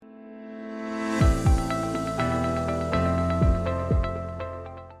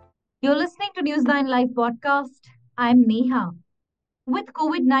Newsline Live podcast. I'm Neha. With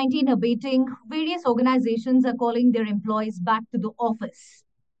COVID 19 abating, various organizations are calling their employees back to the office.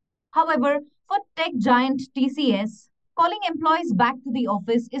 However, for tech giant TCS, calling employees back to the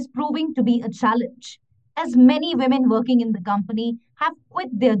office is proving to be a challenge, as many women working in the company have quit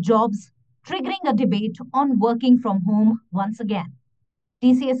their jobs, triggering a debate on working from home once again.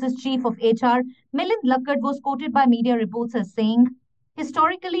 TCS's chief of HR, Milind Lakkad, was quoted by media reports as saying,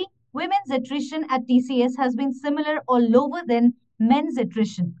 historically, women's attrition at TCS has been similar or lower than men's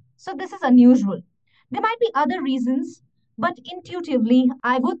attrition. So this is unusual. There might be other reasons, but intuitively,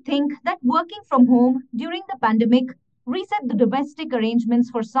 I would think that working from home during the pandemic reset the domestic arrangements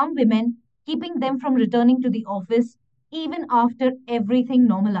for some women, keeping them from returning to the office even after everything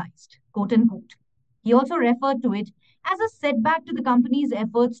normalized, quote unquote. He also referred to it as a setback to the company's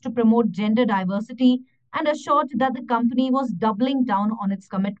efforts to promote gender diversity and assured that the company was doubling down on its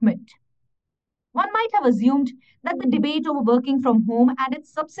commitment. One might have assumed that the debate over working from home and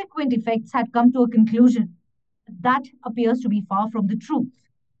its subsequent effects had come to a conclusion. That appears to be far from the truth.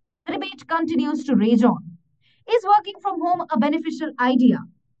 The debate continues to rage on. Is working from home a beneficial idea,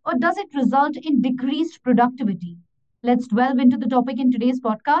 or does it result in decreased productivity? Let's delve into the topic in today's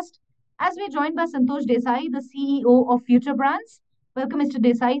podcast as we're joined by Santosh Desai, the CEO of Future Brands. Welcome, Mr.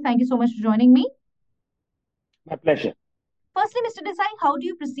 Desai. Thank you so much for joining me. My pleasure. Firstly, Mr. Desai, how do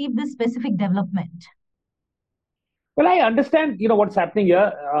you perceive this specific development? Well, I understand, what's happening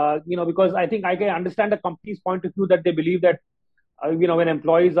here, because I think I can understand the company's point of view that they believe that, when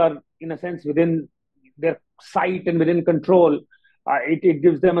employees are, in a sense, within their sight and within control, it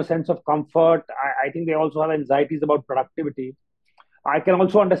gives them a sense of comfort. I think they also have anxieties about productivity. I can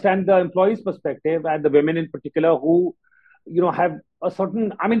also understand the employees' perspective and the women in particular who, have a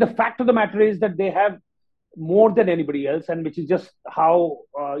certain, the fact of the matter is that they have more than anybody else, and which is just how,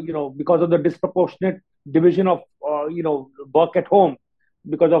 because of the disproportionate division of, work at home,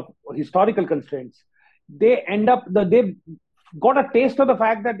 because of historical constraints, they've got a taste of the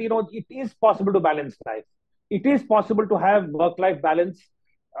fact that, it is possible to balance life. It is possible to have work-life balance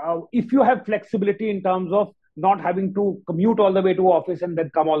if you have flexibility in terms of not having to commute all the way to office and then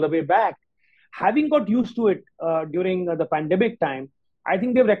come all the way back. Having got used to it during the pandemic time, I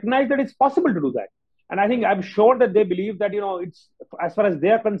think they've recognized that it's possible to do that. And I'm sure that they believe that, it's, as far as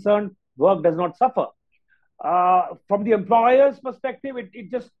they are concerned, work does not suffer. From the employer's perspective,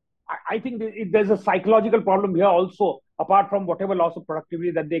 it just, I think there's a psychological problem here also, apart from whatever loss of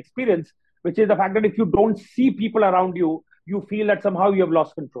productivity that they experience, which is the fact that if you don't see people around you, you feel that somehow you have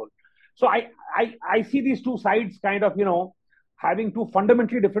lost control. So I see these two sides kind of, having two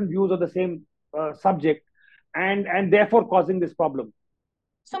fundamentally different views of the same subject, and therefore causing this problem.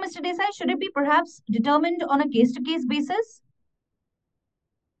 So, Mr. Desai, should it be perhaps determined on a case to case basis?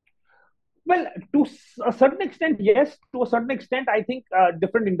 Well, to a certain extent, yes. To a certain extent, I think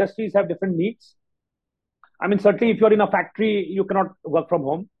different industries have different needs. Certainly, if you're in a factory, you cannot work from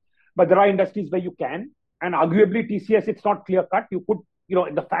home, but there are industries where you can. And arguably, TCS, it's not clear cut. You could,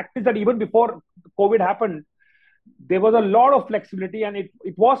 the fact is that even before COVID happened, there was a lot of flexibility, and it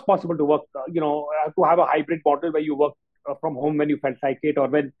was possible to work, to have a hybrid model where you work from home when you felt like it, or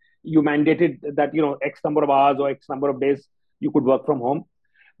when you mandated that, X number of hours or X number of days you could work from home.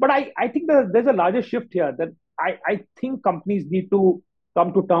 But I think there's a larger shift here that I think companies need to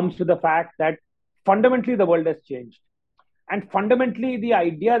come to terms with the fact that fundamentally the world has changed. And fundamentally, the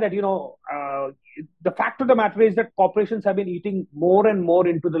idea that, the fact of the matter is that corporations have been eating more and more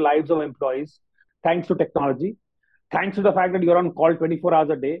into the lives of employees, thanks to technology, thanks to the fact that you're on call 24 hours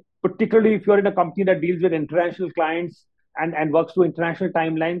a day, particularly if you're in a company that deals with international clients and works to international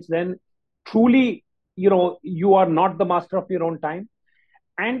timelines, then truly, you are not the master of your own time.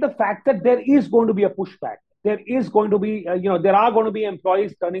 And the fact that there is going to be a pushback, there is going to be, there are going to be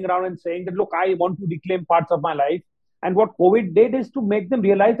employees turning around and saying that, look, I want to reclaim parts of my life. And what COVID did is to make them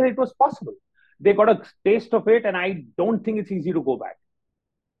realize that it was possible. They got a taste of it, and I don't think it's easy to go back.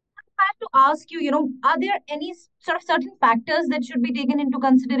 I have to ask you, are there any sort of certain factors that should be taken into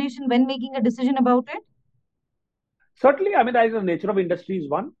consideration when making a decision about it? Certainly, the nature of industry is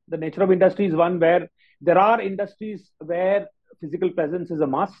one. The nature of industry is one where there are industries where physical presence is a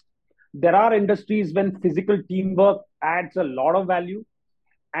must. There are industries when physical teamwork adds a lot of value.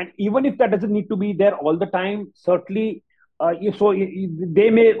 And even if that doesn't need to be there all the time, certainly, they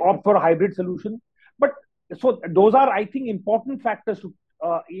may opt for a hybrid solution. But so those are, I think, important factors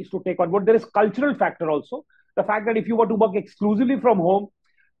is to take on. But there is cultural factor also. The fact that if you were to work exclusively from home,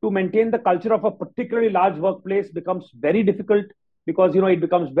 to maintain the culture of a particularly large workplace becomes very difficult, because it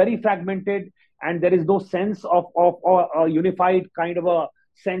becomes very fragmented, and there is no sense of a unified kind of a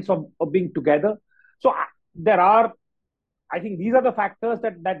sense of being together. So there are, I think these are the factors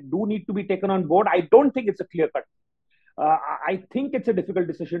that do need to be taken on board. I don't think it's a clear cut. I think it's a difficult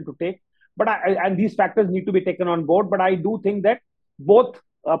decision to take, but and these factors need to be taken on board. But I do think that both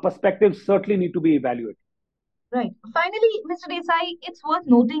perspectives certainly need to be evaluated. Right. Finally, Mr. Desai, it's worth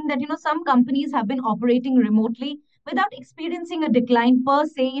noting that some companies have been operating remotely without experiencing a decline per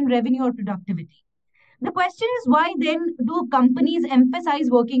se in revenue or productivity. The question is, why then do companies emphasize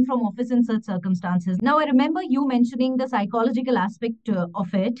working from office in such circumstances? Now, I remember you mentioning the psychological aspect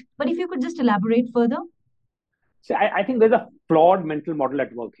of it, but if you could just elaborate further. So I think there's a flawed mental model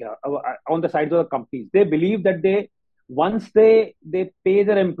at work here on the sides of the companies. They believe that once they pay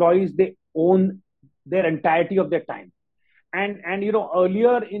their employees, they own their entirety of their time. And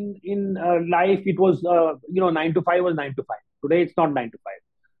earlier in life it was 9 to 5 was 9 to 5. Today it's not 9 to 5.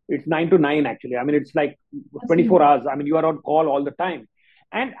 It's 9 to 9 actually. I mean it's like 24 Absolutely. hours. I mean you are on call all the time.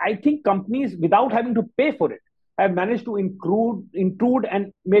 And I think companies, without having to pay for it, have managed to intrude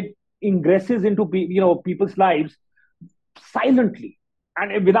and made ingresses into people's lives silently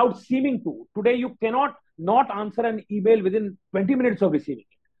and without seeming to. Today you cannot not answer an email within 20 minutes of receiving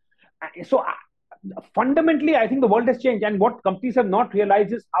it. So fundamentally, I think the world has changed, and what companies have not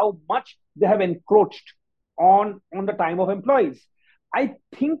realized is how much they have encroached on the time of employees. I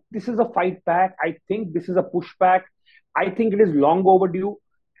think this is a fight back. I think this is a pushback. I think it is long overdue,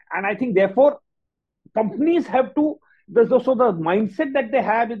 and I think therefore companies have to. There's also the mindset that they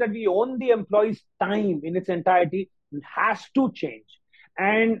have is that we own the employee's time in its entirety has to change,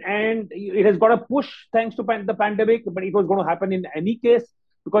 and it has got a push thanks to the pandemic, but it was going to happen in any case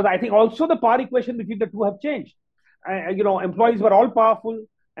because I think also the power equation between the two have changed. Employees were all powerful,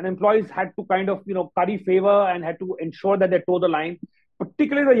 and employees had to kind of curry favor and had to ensure that they toe the line.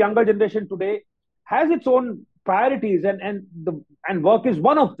 Particularly the younger generation today has its own priorities, and work is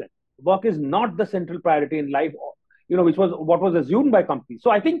one of them. Work is not the central priority in life, which was what was assumed by companies.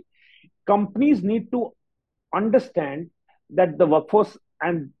 So I think companies need to understand that the workforce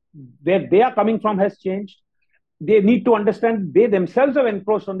and where they are coming from has changed. They need to understand they themselves have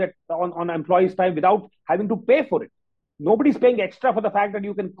encroached on employees' time without having to pay for it. Nobody's paying extra for the fact that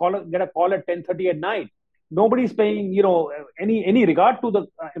you can get a call at 10:30 at night. Nobody's paying any regard to the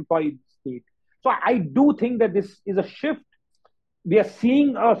employee's need. So I do think that this is a shift. We are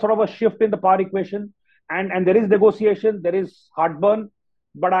seeing a sort of a shift in the power equation, and there is negotiation, there is heartburn,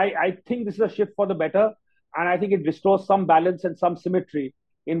 but I think this is a shift for the better, and I think it restores some balance and some symmetry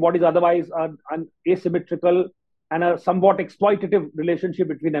in what is otherwise an asymmetrical and a somewhat exploitative relationship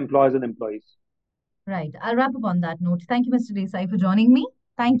between employers and employees. Right. I'll wrap up on that note. Thank you, Mr. Desai, for joining me.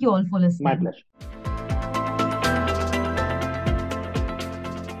 Thank you all for My listening. pleasure.